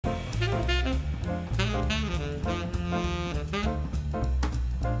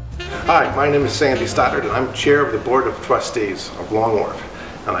Hi, my name is Sandy Stoddard and I'm chair of the Board of Trustees of Long Wharf.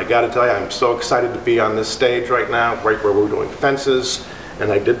 And I got to tell you, I'm so excited to be on this stage right now, right where we're doing fences.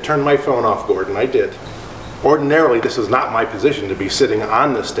 And I did turn my phone off, Gordon, I did. Ordinarily, this is not my position to be sitting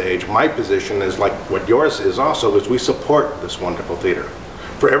on the stage. My position is like what yours is also, is we support this wonderful theater.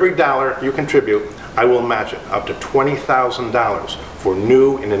 For every dollar you contribute, I will match it up to $20,000 for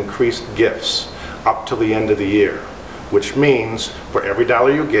new and increased gifts up to the end of the year. Which means for every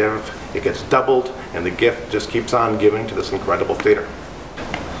dollar you give, it gets doubled and the gift just keeps on giving to this incredible theater.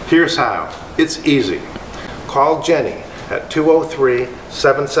 Here's how. It's easy. Call Jenny at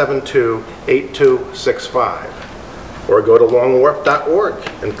 203-772-8265 or go to longwharf.org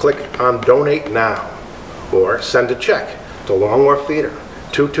and click on Donate Now, or send a check to Long Wharf Theater,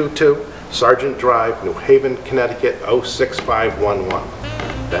 222 Sergeant Drive, New Haven, Connecticut 06511.